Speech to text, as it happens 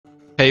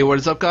Hey, what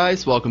is up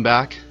guys? Welcome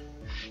back.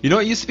 You know,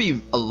 it used to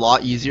be a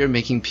lot easier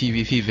making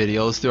PvP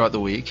videos throughout the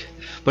week,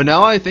 but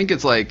now I think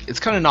it's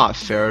kind of not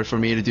fair for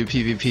me to do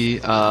PvP,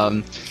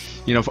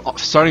 you know,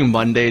 starting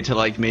Monday to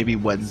like maybe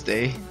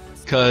Wednesday,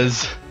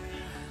 because,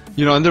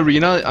 you know, in the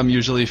arena I'm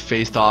usually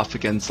faced off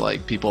against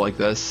like people like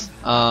this.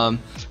 Well,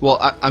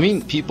 I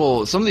mean,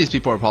 some of these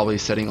people are probably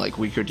setting like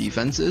weaker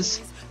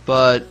defenses,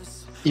 but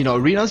you know,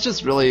 arena's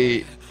just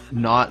really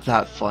not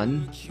that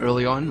fun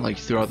early on, like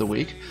throughout the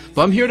week.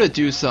 But I'm here to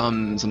do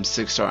some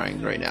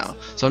 6-starring right now,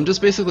 so I'm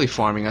just basically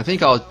farming. I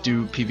think I'll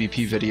do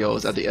PvP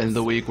videos at the end of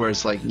the week where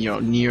it's like, you know,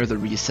 near the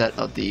reset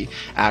of the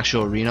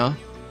actual arena.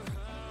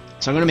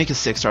 So I'm gonna make a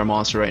 6-star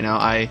monster right now.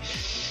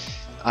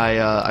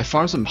 I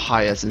farmed some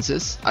high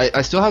essences.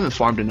 I still haven't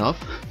farmed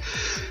enough.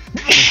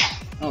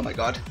 Oh my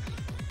god.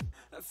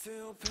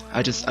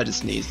 I just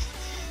sneezed.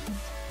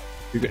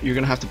 You're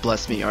gonna have to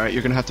bless me, alright?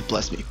 You're gonna have to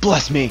bless me.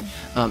 Bless me!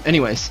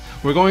 Anyways,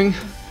 we're going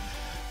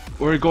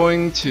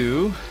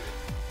to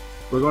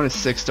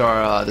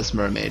 6-star this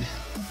mermaid.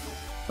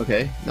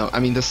 Okay? No, I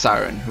mean the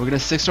SEIREN. We're gonna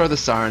 6-star the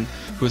SEIREN,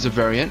 who is a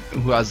variant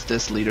who has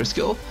this leader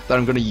skill that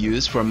I'm gonna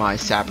use for my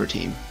sapper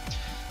team.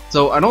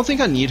 So I don't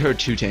think I need her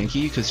too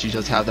tanky because she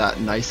does have that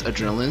nice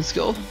adrenaline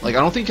skill. Like,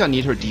 I don't think I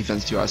need her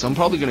defense too high, so I'm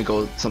probably gonna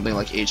go something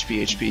like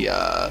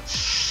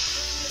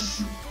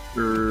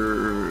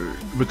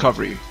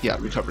recovery. Yeah,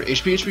 recovery.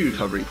 HP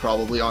recovery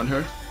probably on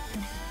her.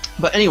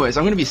 But anyways,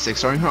 I'm going to be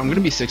 6-starring her. I'm going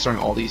to be 6-starring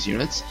all these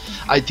units.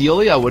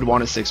 Ideally, I would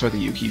want to 6-star the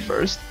Yuki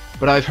first,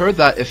 but I've heard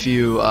that if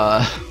you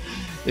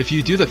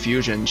do the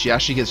fusion, she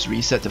actually gets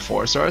reset to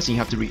 4 stars, and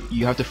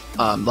you have to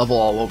level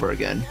all over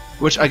again.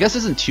 Which I guess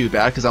isn't too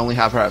bad because I only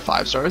have her at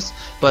 5 stars.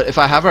 But if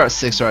I have her at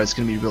 6 stars, it's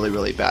going to be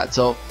really bad.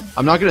 So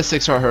I'm not going to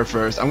 6-star her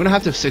first. I'm going to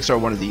have to 6-star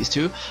one of these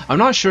two. I'm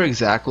not sure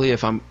exactly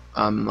if I'm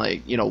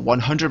like, you know,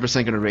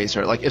 100% gonna raise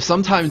her. Like, if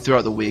sometime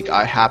throughout the week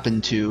I happen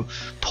to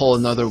pull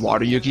another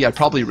water Yuki, I'd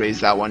probably raise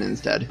that one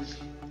instead.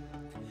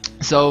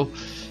 So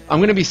I'm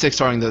gonna be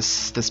 6-starring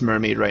this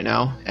mermaid right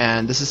now,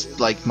 and this is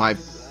like my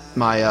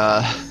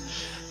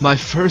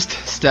first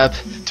step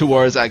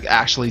towards like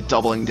actually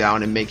doubling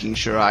down and making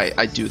sure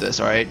I do this.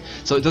 All right,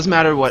 so it doesn't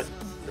matter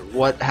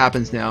what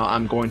happens now.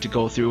 I'm going to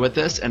go through with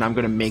this, and I'm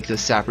gonna make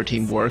this sapper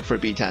team work for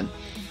B10.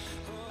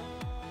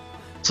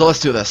 So let's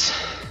do this.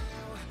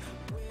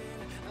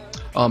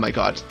 Oh my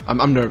god,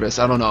 I'm nervous.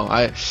 I don't know.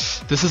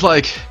 This is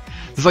like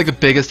the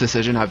biggest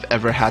decision I've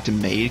ever had to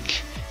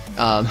make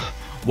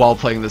while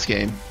playing this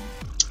game.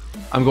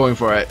 I'm going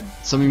for it.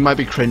 Some of you might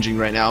be cringing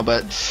right now,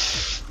 but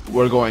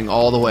we're going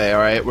all the way. All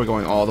right, we're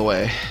going all the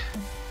way.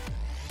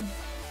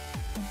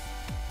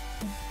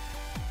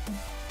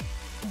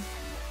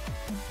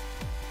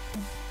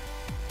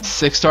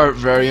 Six-star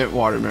variant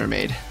water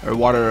mermaid or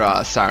water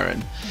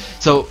SEIREN.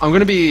 So I'm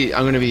gonna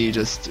be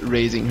just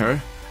raising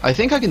her. I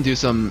think I can do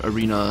some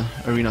arena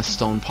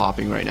stone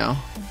popping right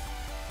now,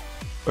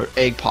 or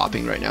egg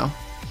popping right now.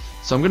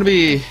 So I'm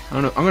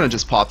gonna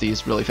just pop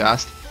these really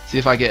fast, see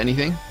if I get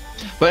anything.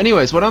 But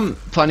anyways, what I'm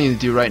planning to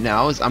do right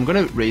now is I'm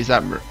gonna raise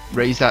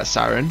that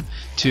SEIREN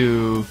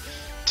to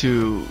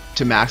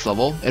max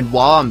level, and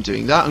while I'm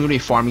doing that, I'm gonna be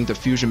farming the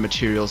fusion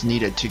materials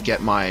needed to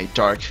get my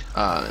dark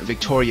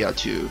Victoria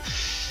to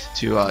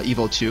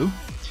Evo 2,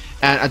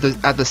 and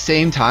at the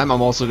same time,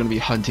 I'm also gonna be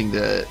hunting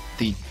the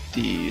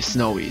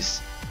snowies,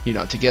 you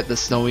know, to get the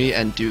snowy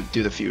and do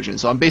the fusion.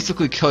 So I'm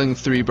basically killing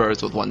 3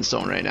 birds with 1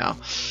 stone right now.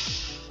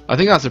 I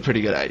think that's a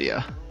pretty good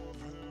idea.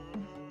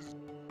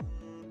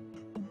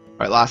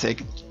 Alright, last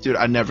egg. Dude,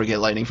 I never get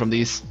lightning from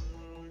these.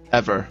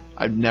 Ever.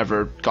 I've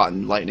never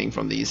gotten lightning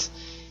from these.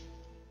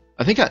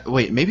 I think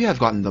wait, maybe I've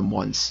gotten them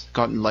once.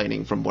 Gotten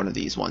lightning from one of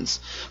these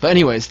once. But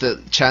anyways,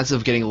 the chances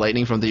of getting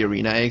lightning from the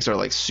arena eggs are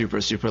like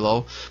super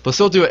low. But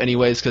still do it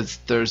anyways, because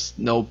there's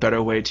no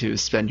better way to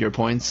spend your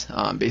points.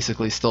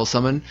 Basically still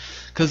summon,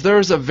 because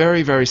there's a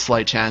very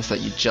slight chance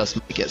that you just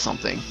might get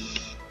something.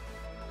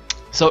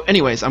 So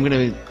anyways, I'm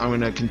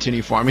gonna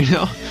continue farming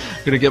now.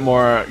 I'm gonna get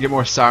more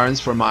SEIRENs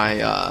for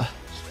my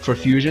for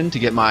fusion to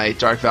get my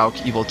Dark Valk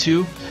Evo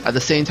 2. At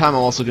the same time,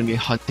 I'm also gonna be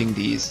hunting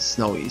these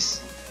snowies.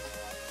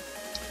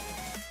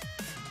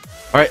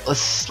 Alright,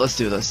 let's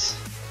do this.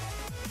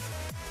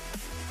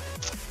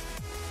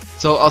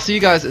 So I'll see you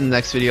guys in the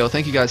next video.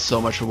 Thank you guys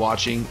so much for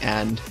watching,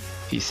 and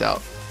peace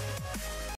out.